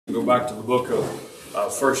Go back to the book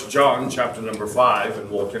of 1 John, chapter number 5,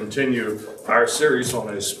 and we'll continue our series on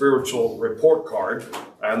a spiritual report card.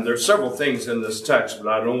 And there's several things in this text,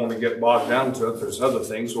 but I don't want to get bogged down to it. There's other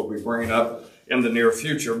things we'll be bringing up in the near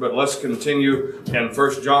future. But let's continue in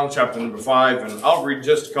 1 John, chapter number 5, and I'll read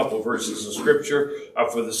just a couple of verses of Scripture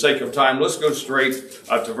for the sake of time. Let's go straight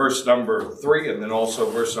to verse number 3, and then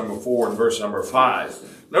also verse number 4 and verse number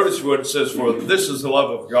 5. Notice what it says, "For this is the love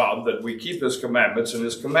of God, that we keep his commandments, and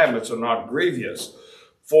his commandments are not grievous.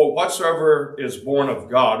 For whatsoever is born of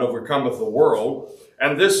God overcometh the world,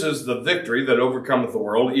 and this is the victory that overcometh the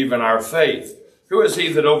world, even our faith. Who is he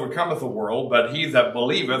that overcometh the world, but he that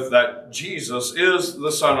believeth that Jesus is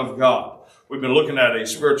the Son of God?" We've been looking at a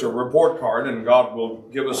spiritual report card, and God will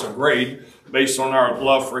give us a grade based on our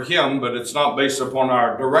love for him, but it's not based upon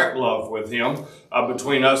our direct love with him,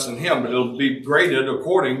 between us and him, but it'll be graded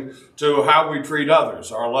according to how we treat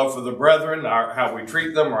others, our love for the brethren, how we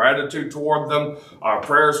treat them, our attitude toward them, our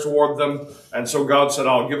prayers toward them. And so God said,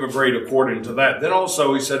 I'll give a grade according to that. Then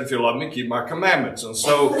also he said, if you love me, keep my commandments. And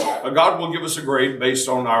so God will give us a grade based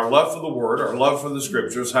on our love for the word, our love for the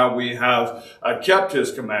scriptures, how we have kept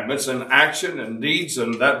his commandments in action and deeds,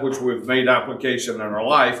 and that which we've made application in our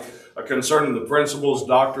life concerning the principles,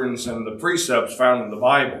 doctrines, and the precepts found in the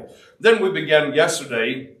Bible. Then we began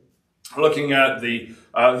yesterday looking at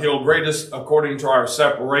he'll grade us according to our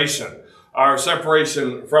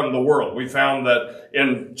separation from the world. We found that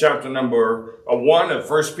in chapter number 1 of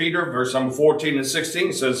 1 Peter, verse number 14 and 16,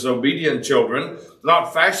 it says, "Obedient children,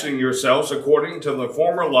 not fashioning yourselves according to the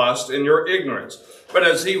former lust in your ignorance. But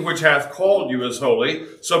as he which hath called you is holy,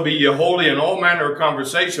 so be ye holy in all manner of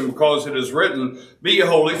conversation, because it is written, Be ye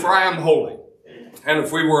holy, for I am holy." And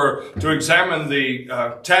if we were to examine the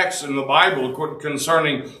text in the Bible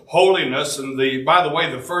concerning holiness, and by the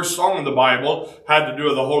way, the first song in the Bible had to do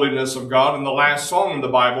with the holiness of God, and the last song in the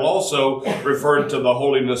Bible also referred to the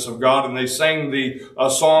holiness of God, and they sang the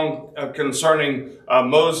song concerning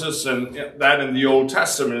Moses and that in the Old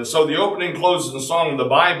Testament. And so the opening, closing song in the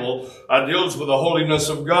Bible deals with the holiness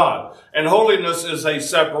of God. And holiness is a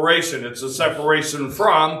separation. It's a separation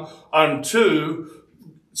from, unto,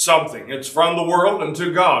 something. It's from the world and to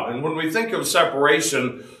God. And when we think of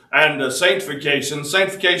separation and sanctification,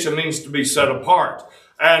 sanctification means to be set apart.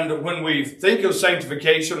 And when we think of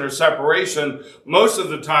sanctification or separation, most of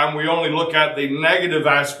the time we only look at the negative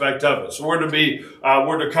aspect of it. So we're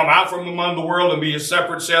to come out from among the world and be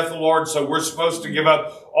separate, saith the Lord. So we're supposed to give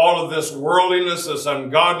up all of this worldliness, this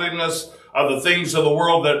ungodliness, the things of the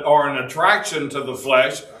world that are an attraction to the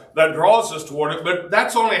flesh, that draws us toward it. But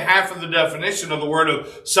that's only half of the definition of the word of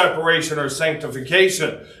separation or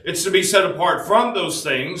sanctification. It's to be set apart from those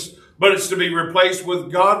things, but it's to be replaced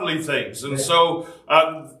with godly things. And so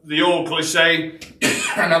the old cliche,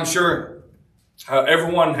 and I'm sure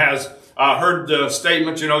everyone has heard the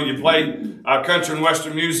statement, you play country and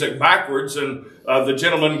western music backwards, and the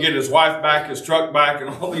gentleman get his wife back, his truck back, and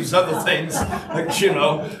all these other things, and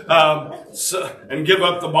give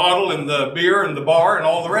up the bottle and the beer and the bar and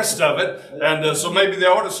all the rest of it. And so maybe they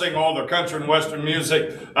ought to sing all their country and western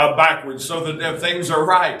music backwards so that things are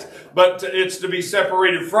right. But it's to be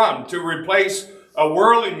separated from, to replace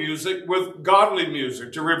worldly music with godly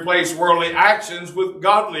music, to replace worldly actions with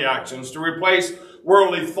godly actions, to replace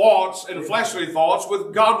worldly thoughts and fleshly thoughts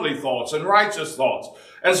with godly thoughts and righteous thoughts.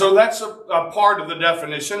 And so that's a part of the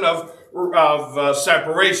definition of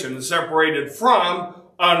separation, separated from,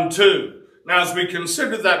 unto. Now, as we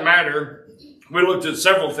consider that matter, we looked at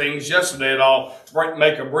several things yesterday, and I'll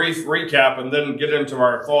make a brief recap and then get into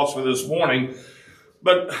our thoughts for this morning.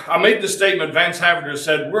 But I made the statement, Vance Havner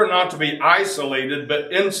said, we're not to be isolated,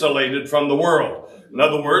 but insulated from the world. In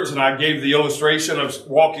other words, and I gave the illustration of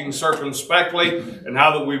walking circumspectly and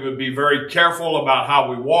how that we would be very careful about how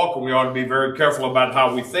we walk, and we ought to be very careful about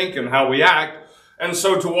how we think and how we act. And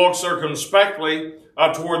so to walk circumspectly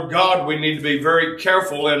toward God, we need to be very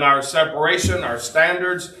careful in our separation, our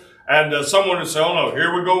standards. And someone would say, oh no,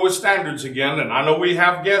 here we go with standards again. And I know we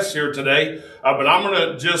have guests here today, but I'm going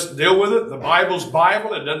to just deal with it. The Bible's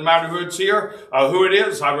Bible. It doesn't matter who it's here, who it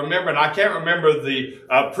is. I remember, and I can't remember the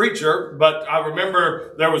preacher, but I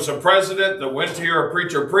remember there was a president that went to hear a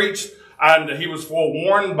preacher preach, and he was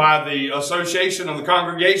forewarned by the association and the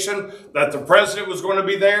congregation that the president was going to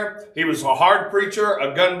be there. He was a hard preacher,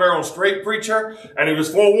 a gun barrel straight preacher, and he was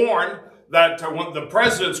forewarned that when the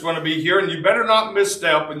president's going to be here, and you better not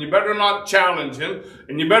misstep, and you better not challenge him,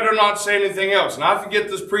 and you better not say anything else. And I forget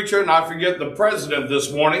this preacher, and I forget the president this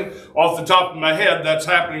morning off the top of my head. That's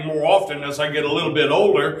happening more often as I get a little bit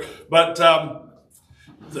older. But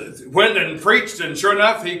went and preached, and sure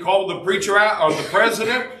enough, he called the preacher out, or the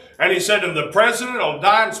president, And he said, and the president will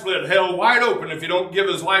die and split hell wide open if he don't give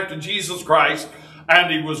his life to Jesus Christ. And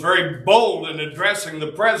he was very bold in addressing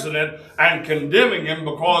the president and condemning him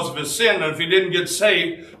because of his sin. And if he didn't get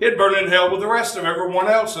saved, he'd burn in hell with the rest of everyone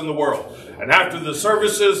else in the world. And after the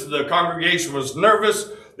services, the congregation was nervous.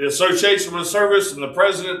 The association was nervous, and the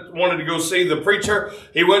president wanted to go see the preacher.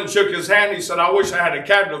 He went and shook his hand. He said, I wish I had a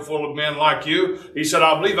cabinet full of men like you. He said,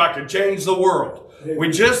 I believe I could change the world. We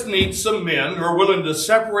just need some men who are willing to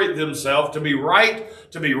separate themselves, to be right,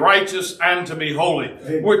 to be righteous, and to be holy.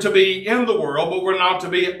 We're to be in the world, but we're not to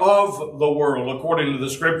be of the world, according to the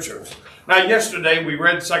Scriptures. Now, yesterday we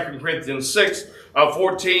read 2 Corinthians 6,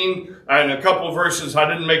 14, and a couple of verses. I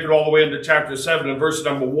didn't make it all the way into chapter 7 and verse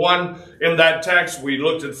number 1. In that text, we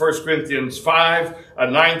looked at 1 Corinthians 5,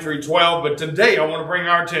 9 through 12. But today I want to bring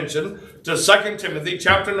our attention to 2 Timothy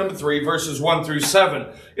chapter number 3, verses 1 through 7.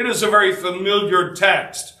 It is a very familiar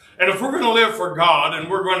text. And if we're going to live for God and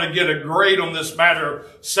we're going to get a grade on this matter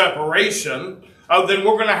of separation, then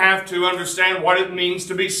we're going to have to understand what it means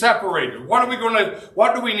to be separated. What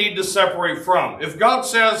do we need to separate from? If God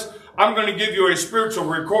says, I'm going to give you a spiritual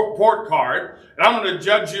report card, and I'm going to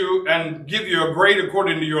judge you and give you a grade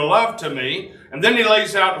according to your love to me, and then he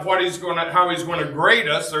lays out how he's going to grade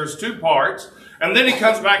us. There's two parts. And then he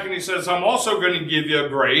comes back and he says, I'm also going to give you a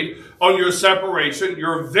grade on your separation,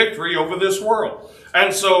 your victory over this world.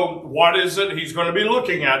 And so what is it he's going to be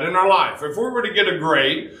looking at in our life? If we were to get a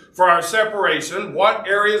grade for our separation, what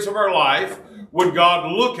areas of our life would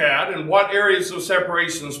God look at, and what areas of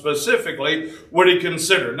separation specifically would he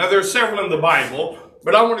consider? Now, there are several in the Bible,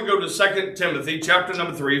 but I want to go to 2 Timothy chapter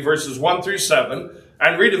number 3, verses 1 through 7,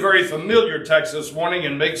 and read a very familiar text this morning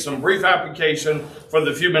and make some brief application for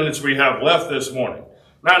the few minutes we have left this morning.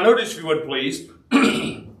 Now, notice, if you would please,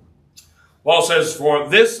 Paul says, for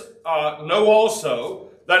this know also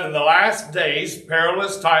that in the last days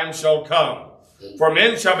perilous times shall come. For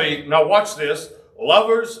men shall be, now watch this,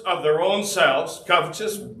 lovers of their own selves,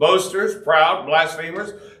 covetous, boasters, proud,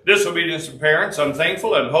 blasphemers, disobedient to parents,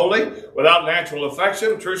 unthankful, unholy, without natural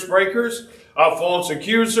affection, truce breakers, false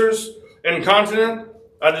accusers, incontinent,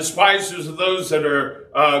 despisers of those that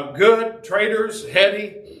are good, traitors,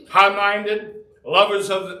 heady, high-minded,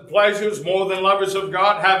 lovers of pleasures more than lovers of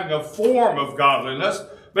God, having a form of godliness,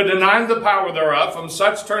 but denying the power thereof. From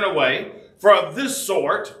such turn away. For of this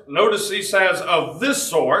sort, notice he says, of this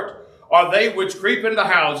sort, are they which creep into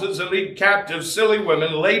houses and lead captive silly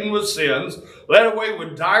women laden with sins, led away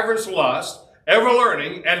with divers lusts, ever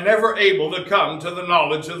learning and never able to come to the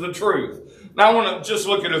knowledge of the truth. Now, I want to just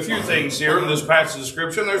look at a few things here in this passage of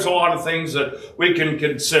Scripture. There's a lot of things that we can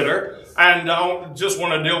consider, and I just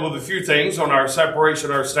want to deal with a few things on our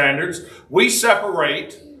separation, our standards. We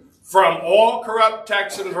separate from all corrupt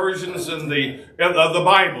texts and versions in the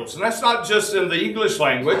Bibles. And that's not just in the English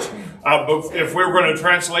language. But if we're going to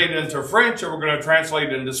translate into French, or we're going to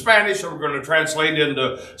translate into Spanish, or we're going to translate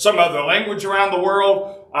into some other language around the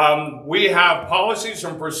world, we have policies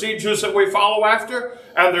and procedures that we follow after.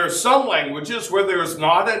 And there are some languages where there's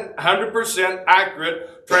not a 100%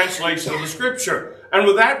 accurate translation of the Scripture. And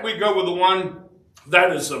with that, we go with the one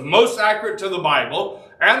that is the most accurate to the Bible,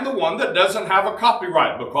 and the one that doesn't have a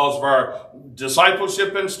copyright because of our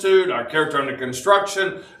discipleship institute, our character under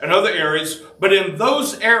construction, and other areas. But in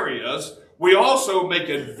those areas, we also make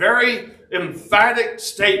a very emphatic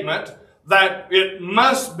statement that it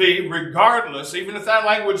must be, regardless, even if that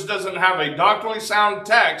language doesn't have a doctrinally sound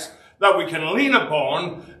text that we can lean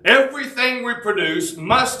upon, everything we produce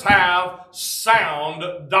must have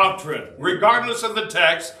sound doctrine. Regardless of the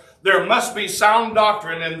text, there must be sound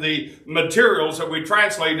doctrine in the materials that we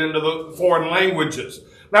translate into the foreign languages.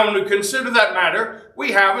 Now, when we consider that matter,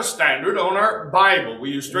 we have a standard on our Bible.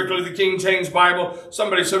 We use strictly the King James Bible.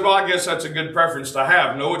 Somebody said, well, I guess that's a good preference to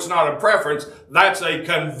have. No, it's not a preference. That's a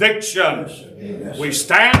conviction. Yes. We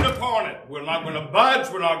stand upon it. We're not going to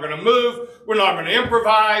budge. We're not going to move. We're not going to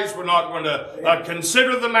improvise. We're not going to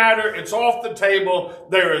consider the matter. It's off the table.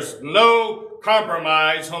 There is no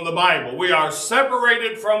compromise on the Bible. We are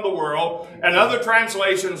separated from the world and other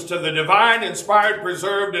translations to the divine, inspired,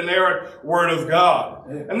 preserved, inerrant Word of God.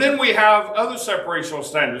 And then we have other separational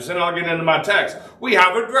standards, and I'll get into my text. We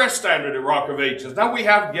have a dress standard at Rock of Ages. Now, we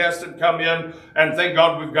have guests that come in, and thank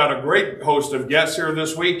God we've got a great host of guests here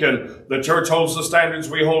this week, and the church holds the standards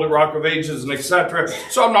we hold at Rock of Ages, and etc.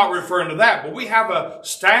 So I'm not referring to that, but we have a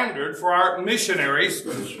standard for our missionaries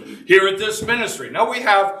here at this ministry. Now, we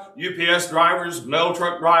have UPS drivers, mail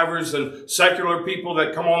truck drivers, and secular people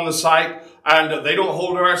that come on the site, and they don't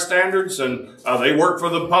hold to our standards, and they work for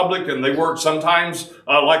the public, and they work sometimes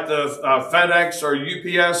like the FedEx or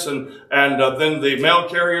UPS, and then the mail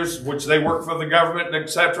carriers, which they work for the government,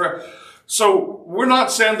 etc. So we're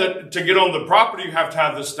not saying that to get on the property you have to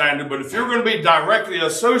have the standard, but if you're going to be directly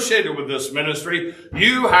associated with this ministry,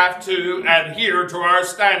 you have to adhere to our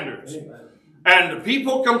standards. Amen. And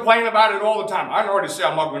people complain about it all the time. I can already say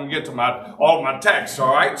I'm not going to get to all my texts,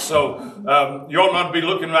 all right? So you ought not be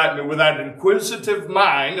looking at me with that inquisitive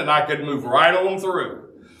mind, and I could move right on through.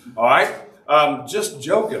 All right? Just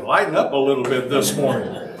joking. Lighten up a little bit this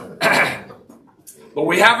morning. But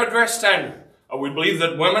we have a dress standard. We believe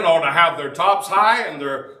that women ought to have their tops high and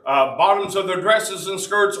their bottoms of their dresses and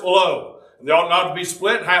skirts low. They ought not to be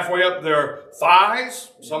split halfway up their thighs.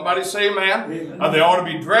 Somebody say amen. They ought to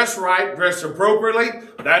be dressed right, dressed appropriately.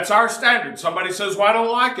 That's our standard. Somebody says, well, I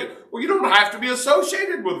don't like it. Well, you don't have to be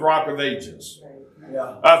associated with Rock of Ages.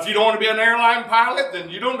 Yeah. If you don't want to be an airline pilot, then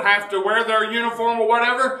you don't have to wear their uniform or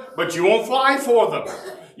whatever, but you won't fly for them.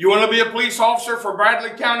 You want to be a police officer for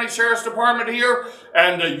Bradley County Sheriff's Department here,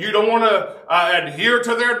 and you don't want to adhere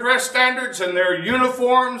to their dress standards and their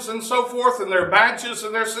uniforms and so forth and their badges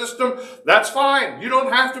and their system, that's fine. You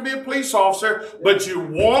don't have to be a police officer, but you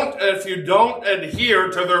won't if you don't adhere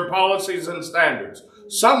to their policies and standards.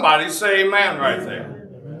 Somebody say amen right there.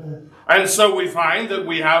 And so we find that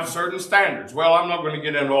we have certain standards. Well, I'm not going to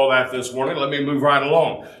get into all that this morning. Let me move right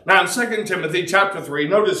along. Now, in 2 Timothy chapter 3,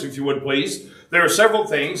 notice if you would please, there are several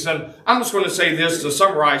things, and I'm just going to say this to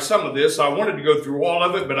summarize some of this. I wanted to go through all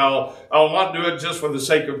of it, but I'll not do it just for the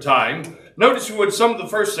sake of time. Notice you would some of the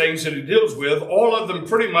first things that he deals with, all of them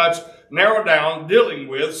pretty much narrow down, dealing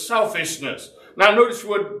with selfishness. Now, notice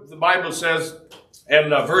what the Bible says in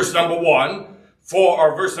verse number 1.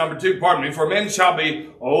 Verse number 2, for men shall be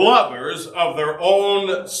lovers of their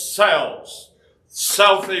own selves.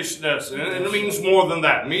 Selfishness, and it means more than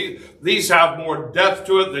that. These have more depth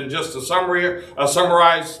to it than just a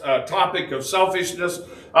summarized topic of selfishness.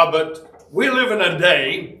 But we live in a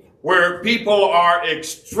day where people are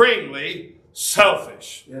extremely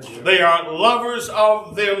selfish. Yes, they are lovers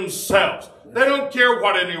of themselves. They don't care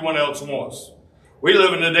what anyone else wants. We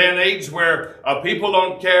live in a day and age where people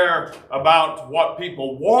don't care about what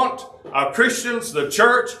people want. Christians, the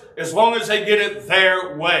church, as long as they get it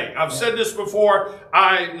their way. I've said this before.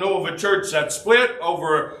 I know of a church that's split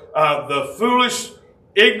over the foolish,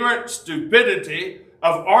 ignorant stupidity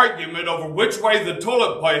of argument over which way the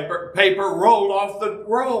toilet paper rolled off the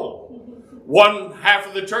roll. One half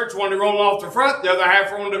of the church wanted to roll off the front, the other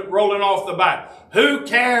half rolling off the back. Who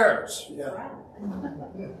cares? Yeah.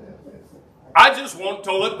 I just want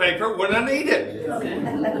toilet paper when I need it.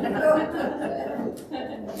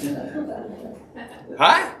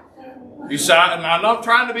 Huh? You say, and I'm not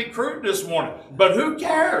trying to be crude this morning, but who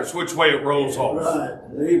cares which way it rolls off?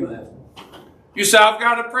 Right. You say, I've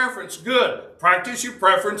got a preference. Good. Practice your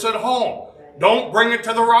preference at home. Don't bring it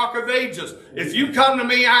to the Rock of Ages. If you come to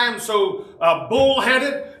me, I am so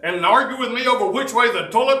bullheaded, and argue with me over which way the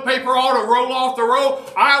toilet paper ought to roll off the roll,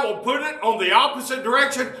 I will put it on the opposite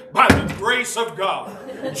direction by the grace of God.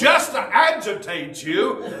 Just to agitate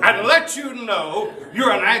you and let you know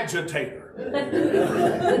you're an agitator.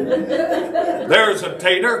 There's a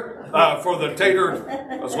tater for the tater,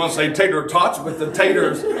 I was going to say tater tots, but the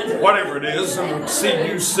taters, whatever it is,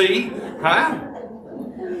 C-U-C, huh?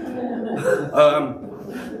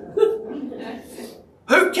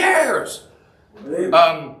 Who cares?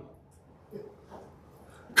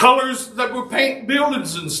 Colors that would paint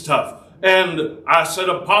buildings and stuff. And I set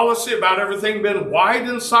a policy about everything being white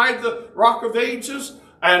inside the Rock of Ages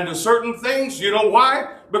and certain things. You know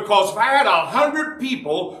why? Because if I had 100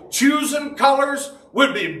 people choosing colors,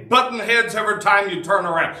 would be button heads every time you turn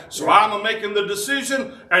around. So I'm making the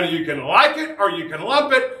decision, and you can like it, or you can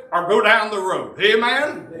lump it, or go down the road.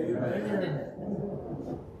 Amen? Amen.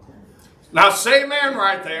 Now say amen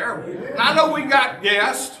right there. Amen. I know we got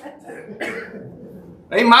guests.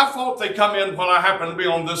 Ain't my fault they come in when I happen to be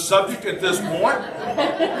on this subject at this point.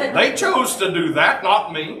 They chose to do that,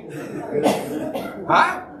 not me.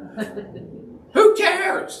 Huh? Who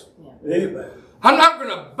cares? Amen. I'm not going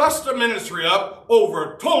to bust a ministry up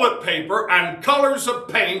over toilet paper and colors of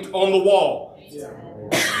paint on the wall. Yeah.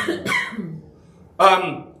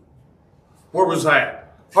 Where was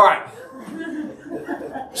that? All right.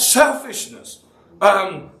 Selfishness.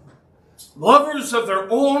 Lovers of their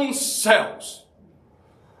own selves.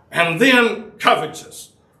 And then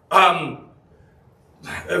covetous.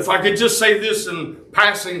 If I could just say this in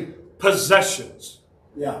passing, possessions.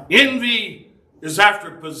 Yeah. Envy is after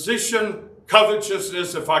position.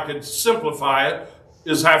 Covetousness, if I could simplify it,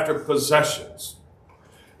 is after possessions.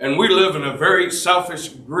 And we live in a very selfish,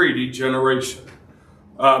 greedy generation.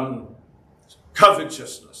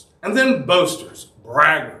 Covetousness. And then boasters,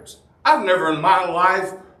 braggers. I've never in my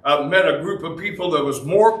life met a group of people that was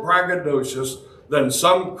more braggadocious than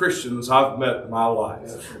some Christians I've met in my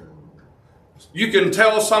life. You can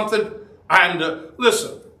tell something, and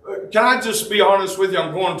listen, can I just be honest with you?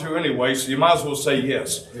 I'm going to anyway, so you might as well say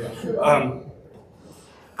yes.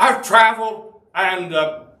 I've traveled, and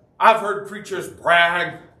I've heard preachers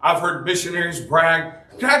brag. I've heard missionaries brag.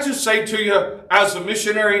 Can I just say to you, as a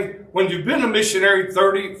missionary, when you've been a missionary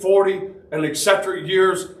 30, 40, and etc.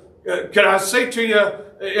 years, can I say to you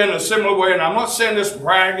in a similar way, and I'm not saying this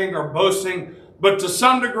bragging or boasting, but to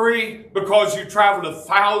some degree, because you travel to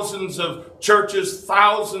thousands of churches,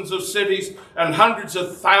 thousands of cities, and hundreds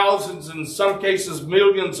of thousands, in some cases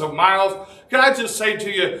millions of miles, can I just say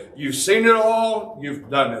to you, you've seen it all, you've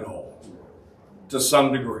done it all, to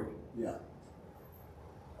some degree. Yeah.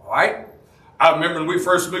 All right? I remember when we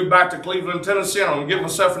first moved back to Cleveland, Tennessee, and I'm going to get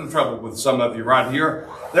myself in trouble with some of you right here.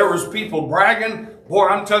 There was people bragging. Boy,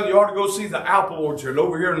 I'm telling you, you ought to go see the apple orchard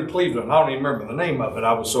over here in Cleveland. I don't even remember the name of it.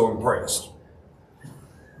 I was so impressed.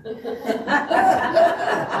 You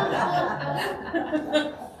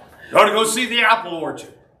ought to go see the apple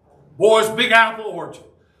orchard. Boy's big apple orchard.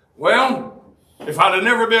 Well, if I'd have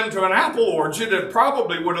never been to an apple orchard, it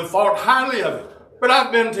probably would have thought highly of it. But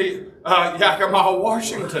I've been to Yakima,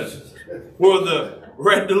 Washington, where the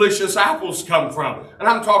red delicious apples come from. And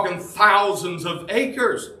I'm talking thousands of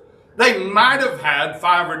acres. They might have had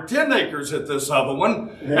 5 or 10 acres at this other one.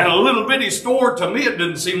 Yeah. And a little bitty store, to me, it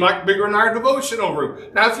didn't seem like bigger than our devotional room.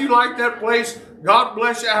 Now, if you like that place, God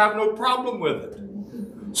bless you, I have no problem with it.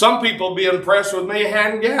 Some people be impressed with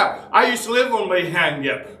Mahan Gap. I used to live on Mahan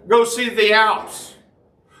Gap. Go see the Alps.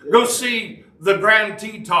 Go see the Grand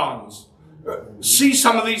Tetons. See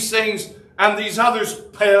some of these things, and these others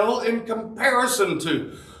pale in comparison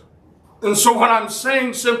to. And so what I'm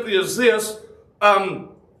saying simply is this,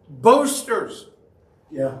 boasters.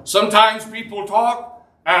 Yeah. Sometimes people talk,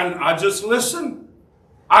 and I just listen.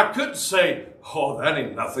 I could say, oh, that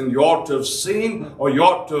ain't nothing. You ought to have seen, or you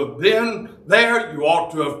ought to have been there. You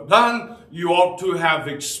ought to have done. You ought to have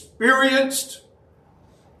experienced.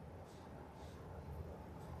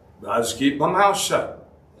 But I just keep my mouth shut.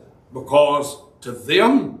 Because to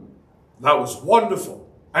them, that was wonderful.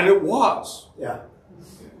 And it was. Yeah.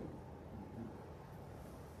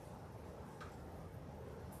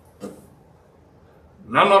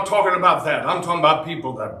 And I'm not talking about that. I'm talking about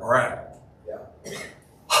people that brag. Yeah.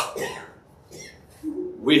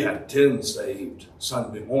 We had 10 saved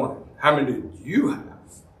Sunday morning. How many did you have?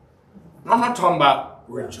 And I'm not talking about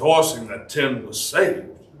rejoicing that 10 was saved.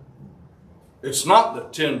 It's not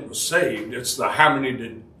that 10 was saved. It's the how many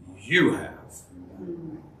did you have.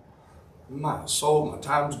 My soul, my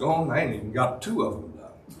time's gone. I ain't even got 2 of them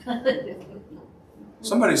done.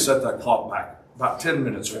 Somebody set that clock back about 10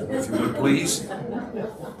 minutes for me, if you would, please.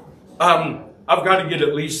 I've got to get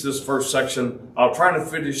at least this first section. I'll try to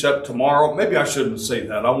finish up tomorrow. Maybe I shouldn't say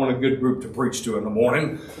that. I want a good group to preach to in the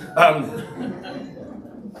morning.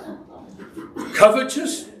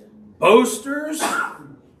 Covetous, boasters,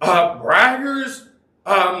 braggers,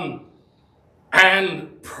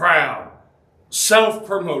 and proud.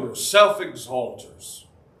 Self-promoters, self-exalters.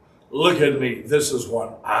 Look at me. This is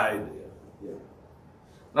what I did.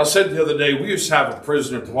 And I said the other day, we used to have a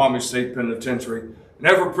prisoner at the Wyoming State Penitentiary, and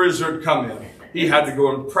every prisoner would come in. He had to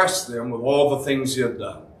go and press them with all the things he had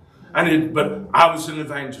done. But I was in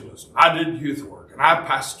evangelism. I did youth work, and I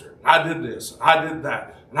pastored, and I did this, and I did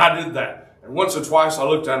that, and I did that. And once or twice I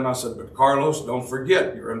looked at him and I said, but Carlos, don't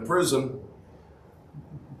forget, you're in prison.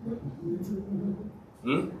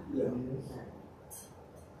 Yeah.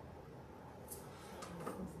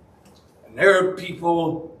 And there are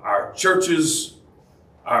people, our churches,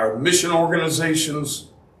 our mission organizations,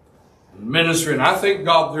 ministry, and I thank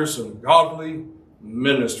God there's some godly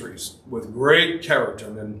ministries with great character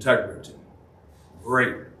and integrity.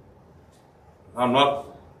 Great. I'm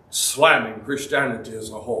not slamming Christianity as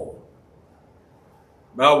a whole.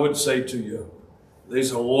 But I would say to you,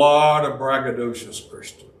 there's a lot of braggadocious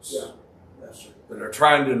Christians that are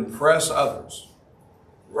trying to impress others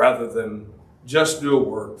rather than just do a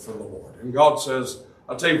work for the Lord. And God says,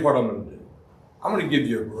 I'll tell you what I'm going to do. I'm going to give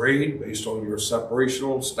you a grade based on your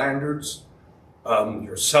separational standards,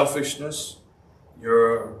 your selfishness,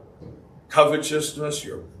 your covetousness,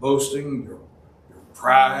 your boasting, your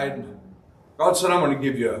pride. God said, I'm going to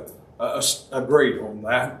give you a grade on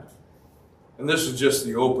that. And this is just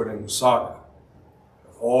the opening saga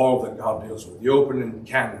of all that God deals with, the opening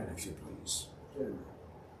canon, if you please.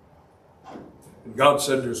 And God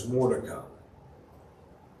said there's more to come.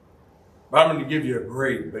 But I'm going to give you a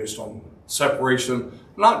grade based on separation,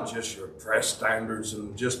 not just your dress standards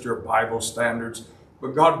and just your Bible standards,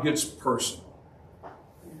 but God gets personal.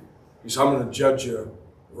 He says, I'm going to judge you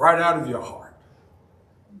right out of your heart.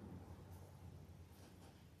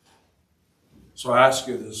 So I ask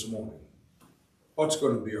you this morning, what's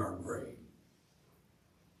going to be our grade?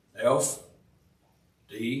 F,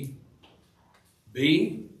 D,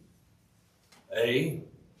 B, A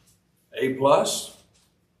plus?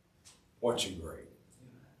 What's your grade?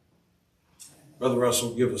 Brother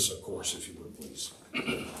Russell, give us a course if you would, please.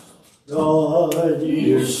 God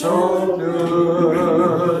is so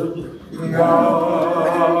good.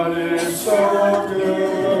 God is so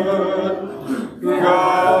good.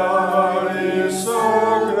 God is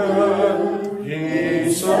so good.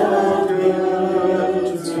 He's so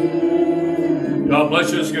good to me. God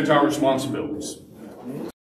bless you. Let's get to our responsibility.